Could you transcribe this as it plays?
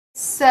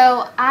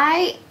So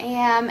I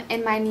am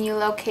in my new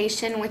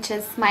location, which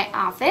is my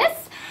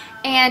office,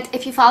 and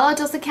if you follow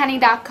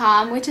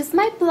dulcecandy.com, which is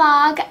my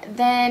blog,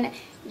 then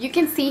you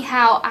can see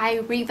how I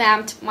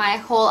revamped my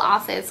whole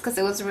office because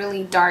it was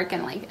really dark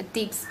and like a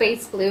deep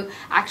space blue.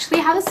 I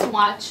actually have a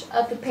swatch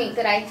of the paint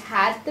that I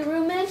had the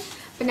room in,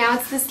 but now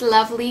it's this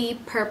lovely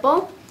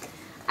purple.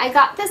 I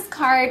got this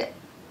card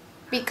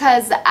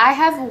because I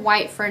have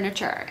white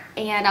furniture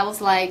and I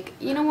was like,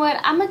 you know what,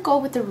 I'm gonna go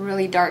with a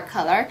really dark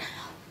color.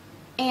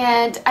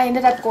 And I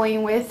ended up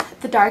going with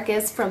the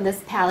darkest from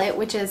this palette,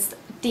 which is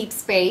Deep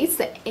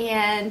Space,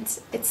 and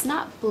it's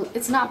not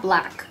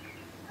black.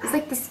 It's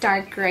like this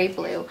dark gray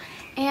blue.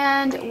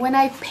 And when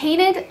I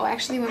painted, or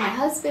actually when my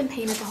husband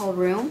painted the whole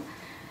room,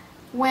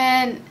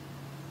 when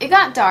it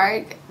got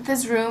dark,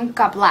 this room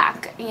got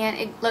black and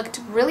it looked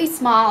really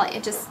small.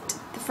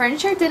 The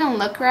furniture didn't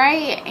look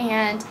right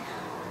and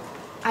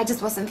I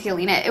just wasn't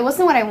feeling it. It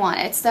wasn't what I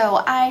wanted, so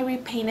I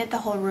repainted the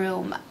whole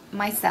room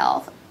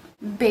myself,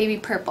 baby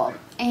purple.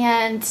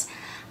 And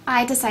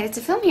I decided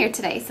to film here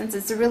today since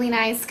it's a really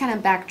nice kind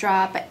of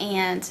backdrop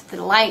and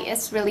the light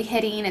is really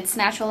hitting. It's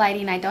natural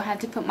lighting. I don't have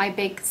to put my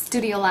big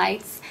studio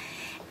lights.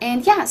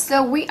 And yeah,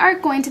 so we are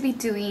going to be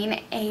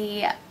doing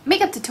a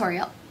makeup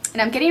tutorial.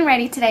 And I'm getting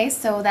ready today,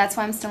 so that's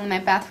why I'm still in my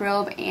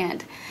bathrobe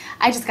and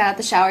I just got out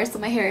the shower, so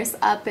my hair is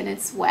up and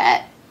it's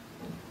wet.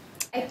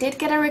 I did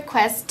get a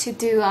request to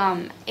do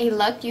a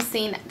look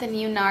using the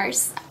new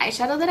NARS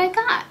eyeshadow that I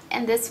got.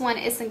 And this one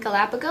is in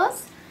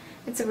Galapagos.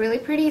 It's a really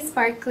pretty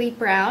sparkly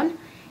brown,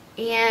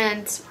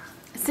 and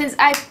since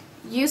I've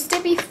used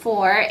it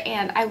before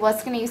and I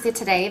was going to use it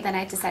today, then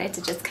I decided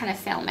to just kind of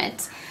film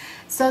it.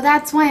 So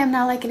that's why I'm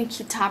not like in a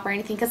cute top or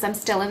anything, because I'm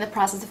still in the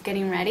process of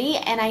getting ready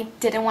and I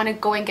didn't want to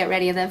go and get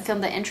ready and then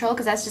film the intro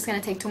because that's just going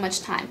to take too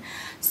much time.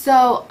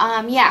 So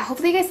yeah,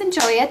 hopefully you guys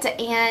enjoy it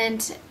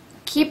and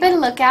keep a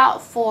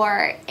lookout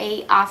for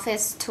a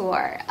office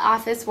tour,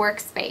 office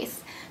workspace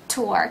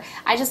tour.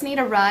 I just need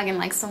a rug and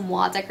like some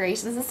wall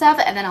decorations and stuff,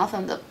 and then I'll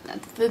film the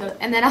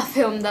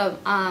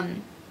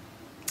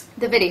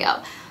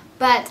video.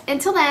 But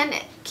until then,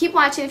 keep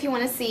watching if you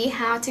want to see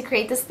how to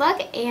create this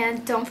look,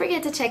 and don't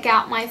forget to check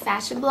out my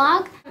fashion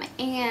blog.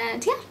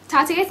 And yeah,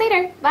 talk to you guys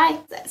later. Bye.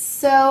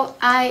 So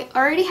I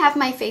already have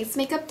my face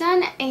makeup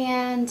done,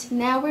 and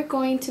now we're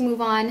going to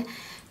move on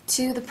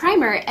to the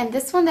primer, and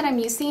this one that I'm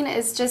using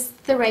is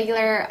just the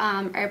regular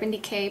Urban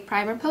Decay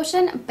primer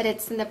potion, but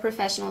it's in the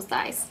professional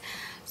size.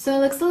 So it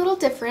looks a little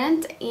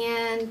different,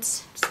 and I'm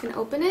just going to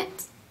open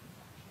it,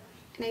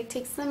 and I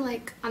take some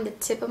like on the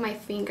tip of my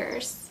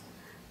fingers,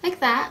 like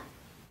that.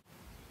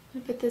 I'm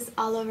going to put this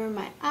all over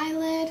my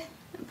eyelid,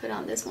 and put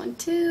on this one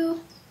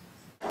too.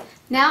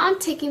 Now I'm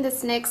taking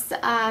this NYX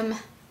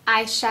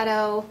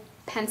eyeshadow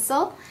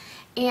pencil,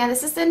 and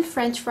this is in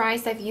French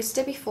Fries. I've used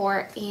it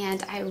before,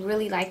 and I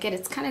really like it.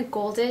 It's kind of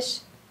goldish,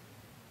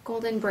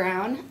 golden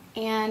brown,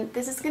 and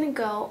this is going to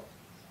go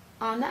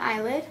on the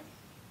eyelid,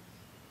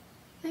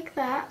 like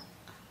that,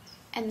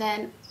 and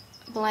then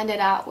blend it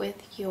out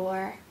with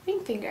your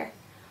ring finger,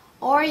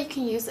 or you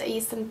can use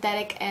a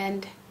synthetic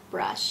end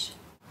brush.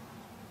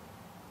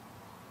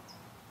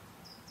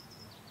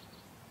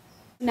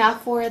 Now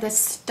for the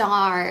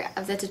star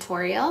of the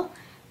tutorial.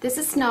 This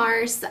is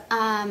NARS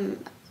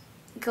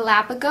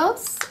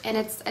Galapagos, and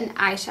it's an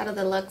eyeshadow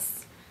that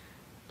looks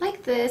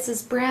like this.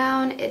 It's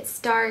brown, it's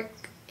dark,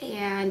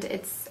 and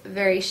it's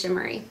very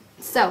shimmery.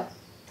 So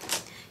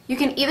you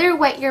can either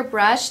wet your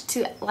brush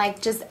to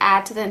like just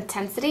add to the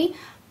intensity,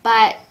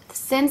 but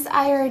since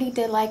I already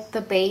did like the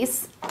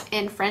base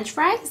in French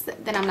Fries,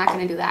 then I'm not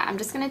going to do that. I'm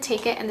just going to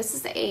take it, and this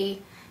is a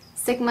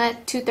Sigma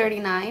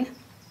 239.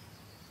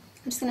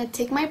 I'm just going to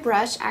take my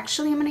brush.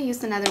 Actually, I'm going to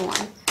use another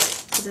one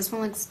because this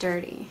one looks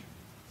dirty.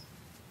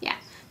 Yeah,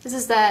 this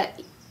is the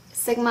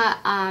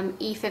Sigma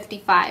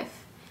E55.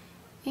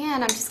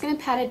 And I'm just going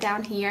to pat it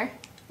down here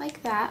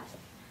like that.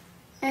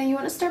 And you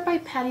want to start by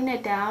patting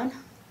it down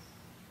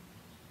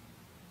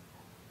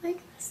like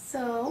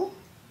so.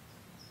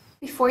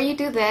 Before you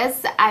do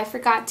this, I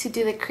forgot to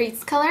do the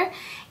crease color,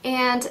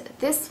 and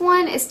this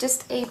one is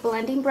just a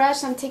blending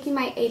brush. I'm taking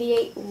my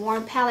 88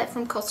 Warm palette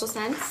from Coastal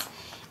Scents,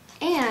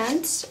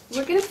 and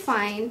we're going to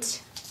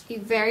find a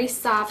very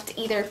soft,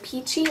 either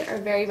peachy or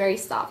very, very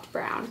soft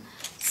brown.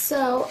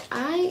 So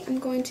I am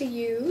going to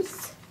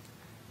use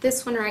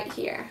this one right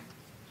here,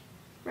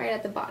 right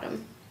at the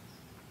bottom.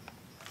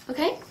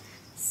 Okay,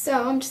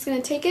 so I'm just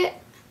going to take it,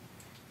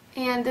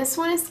 and this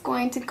one is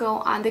going to go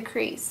on the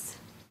crease.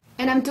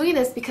 And I'm doing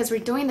this because we're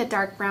doing the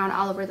dark brown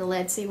all over the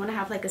lid, so you want to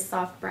have like a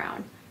soft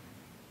brown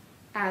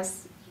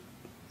as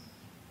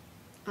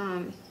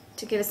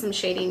to give it some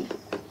shading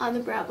on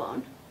the brow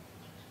bone.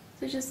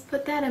 So just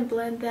put that and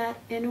blend that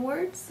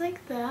inwards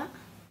like that.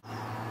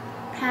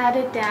 Pat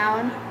it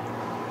down.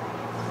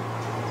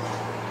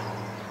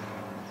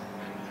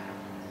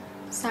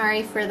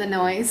 Sorry for the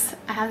noise.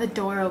 I have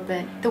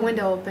the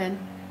window open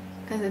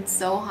because it's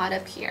so hot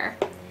up here.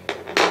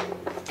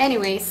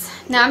 Anyways,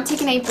 now I'm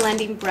taking a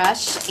blending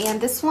brush,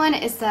 and this one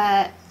is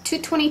the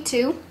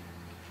 222,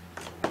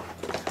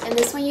 and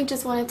this one you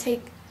just want to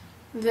take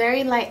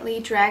very lightly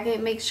drag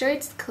it. Make sure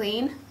it's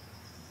clean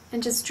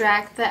and just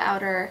drag the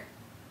outer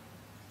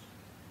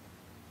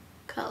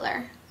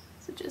color.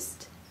 So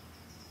just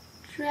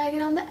drag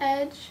it on the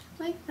edge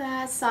like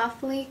that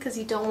softly, because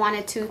you don't want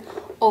it to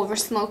over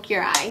smoke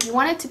your eye. You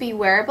want it to be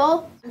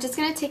wearable. I'm just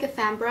going to take a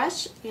fan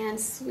brush and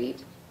sweep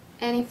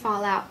any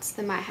fallouts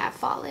that might have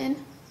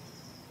fallen.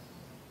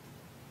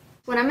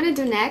 What I'm going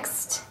to do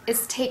next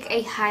is take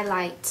a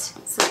highlight.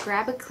 So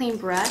grab a clean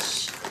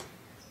brush.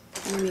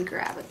 Let me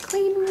grab a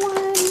clean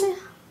one.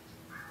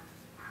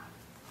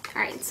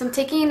 Alright, so I'm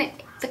taking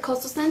the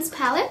Coastal Scents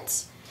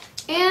palette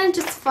and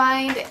just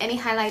find any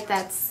highlight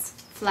that's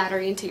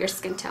flattering to your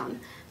skin tone.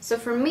 So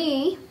for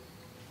me,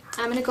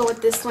 I'm going to go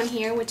with this one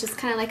here, which is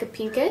kind of like a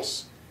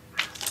pinkish.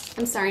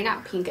 I'm sorry,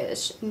 not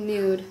pinkish,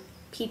 nude.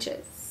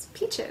 Peaches.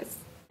 Peaches.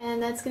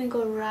 And that's going to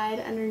go right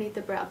underneath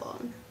the brow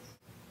bone.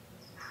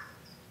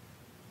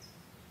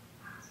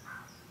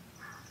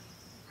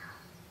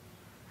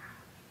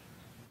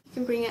 You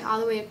can bring it all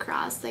the way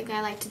across like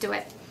I like to do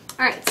it.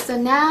 Alright, so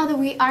now that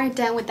we are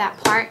done with that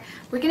part,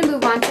 we're going to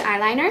move on to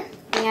eyeliner.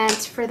 And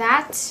for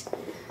that,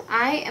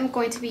 I am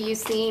going to be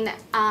using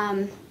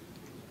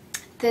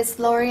this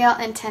L'Oreal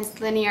Intense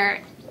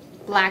Linear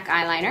Black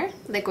Eyeliner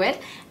Liquid.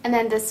 And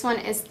then this one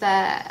is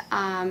the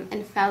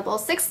Infallible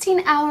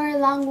 16-Hour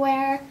Long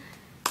Wear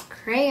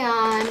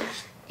Crayon.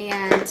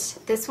 And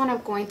this one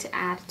I'm going to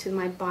add to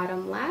my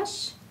bottom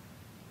lash.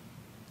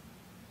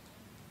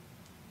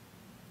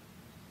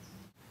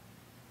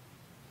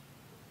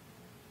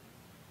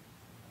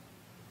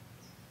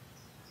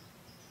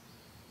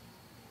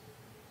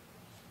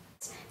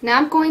 Now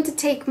I'm going to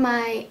take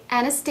my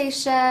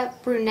Anastasia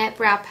Brunette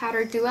Brow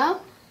Powder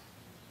Duo.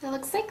 That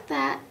looks like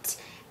that.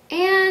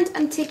 And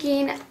I'm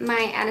taking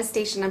my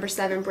Anastasia No.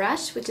 7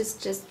 brush, which is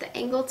just the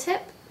angle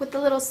tip with the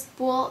little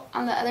spool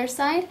on the other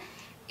side.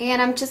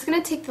 And I'm just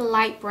going to take the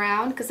light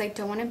brown because I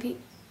don't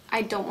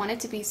want it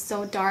to be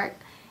so dark.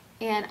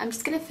 And I'm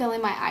just going to fill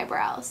in my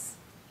eyebrows.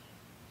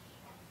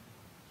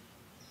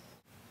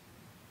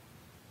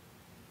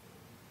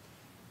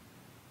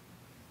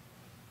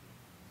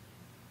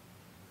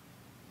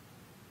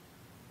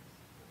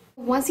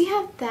 Once you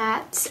have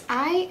that,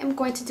 I am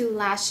going to do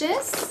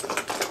lashes.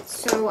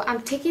 So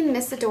I'm taking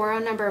Miss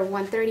Adoro number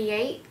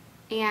 138,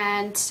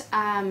 and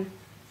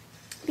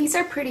these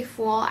are pretty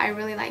full. I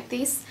really like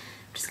these.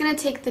 I'm just going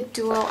to take the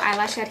Duo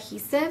Eyelash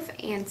Adhesive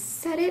and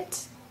set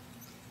it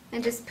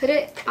and just put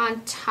it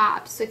on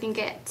top so it can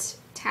get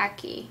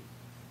tacky.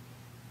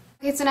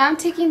 Okay, so now I'm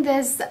taking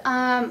this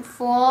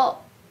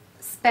Full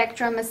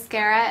Spectrum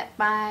Mascara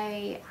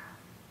by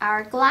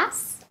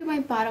Hourglass. My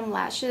bottom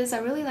lashes, I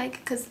really like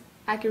it because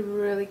I could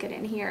really get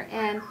in here,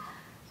 and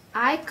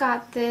I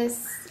got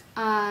this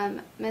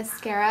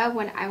mascara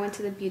when I went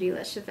to the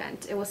Beautylish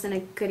event. It was in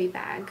a goodie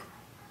bag.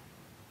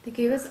 They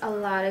gave us a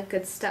lot of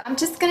good stuff. I'm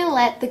just gonna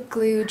let the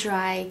glue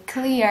dry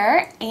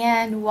clear,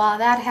 and while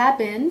that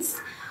happens,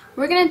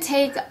 we're gonna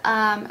take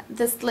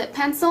this lip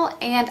pencil.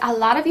 And a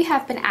lot of you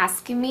have been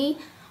asking me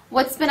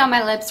what's been on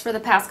my lips for the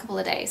past couple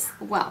of days.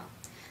 Well,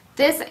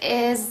 this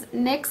is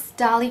NYX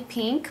Dolly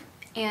Pink,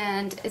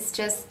 and it's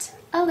just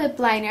a lip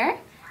liner.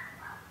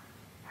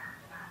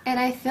 And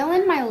I fill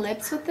in my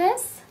lips with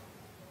this.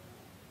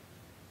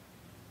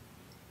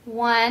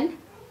 One,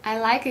 I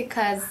like it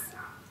because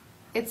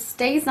it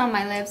stays on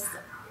my lips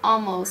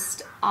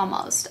almost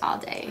all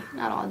day.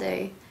 Not all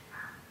day.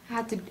 I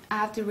have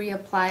to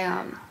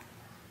reapply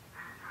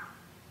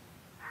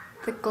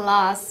the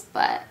gloss,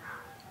 but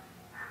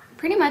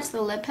pretty much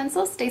the lip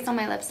pencil stays on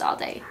my lips all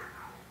day.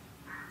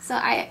 So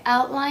I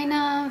outline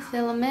them,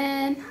 fill them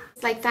in,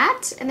 like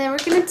that. And then we're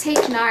gonna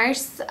take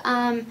NARS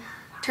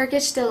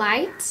Turkish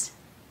Delight.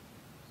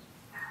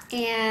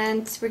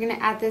 And we're going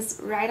to add this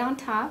right on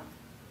top.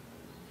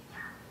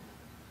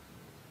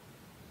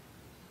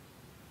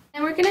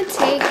 And we're going to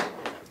take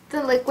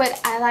the liquid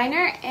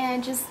eyeliner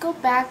and just go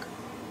back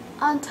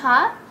on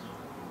top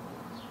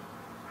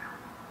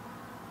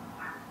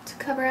to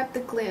cover up the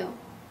glue.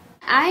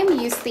 I'm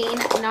using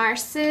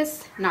NARS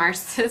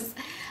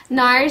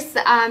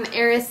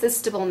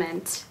Irresistible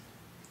Mint,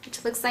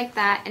 which looks like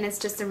that, and it's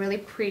just a really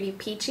pretty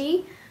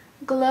peachy,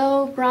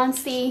 glow,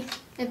 bronzy,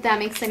 if that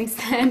makes any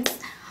sense.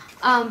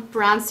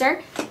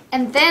 Bronzer.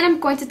 And then I'm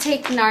going to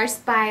take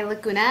NARS by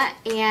Laguna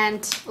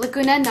and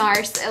Laguna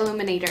NARS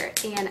Illuminator,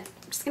 and I'm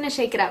just going to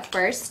shake it up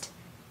first.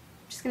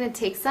 I'm just going to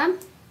take some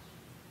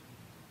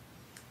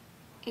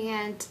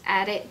and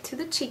add it to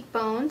the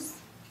cheekbones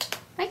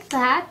like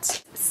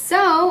that.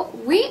 So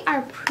we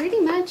are pretty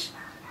much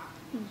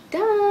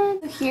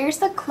done. Here's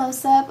the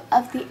close-up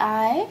of the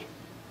eye.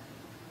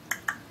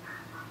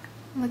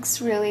 Looks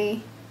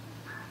really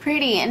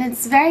pretty, and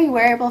it's very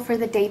wearable for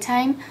the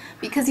daytime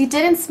because you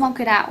didn't smoke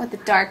it out with the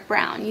dark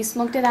brown. You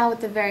smoked it out with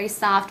the very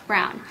soft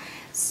brown.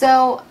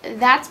 So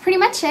that's pretty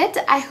much it.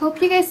 I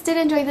hope you guys did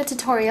enjoy the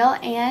tutorial,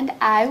 and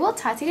I will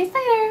talk to you guys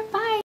later. Bye!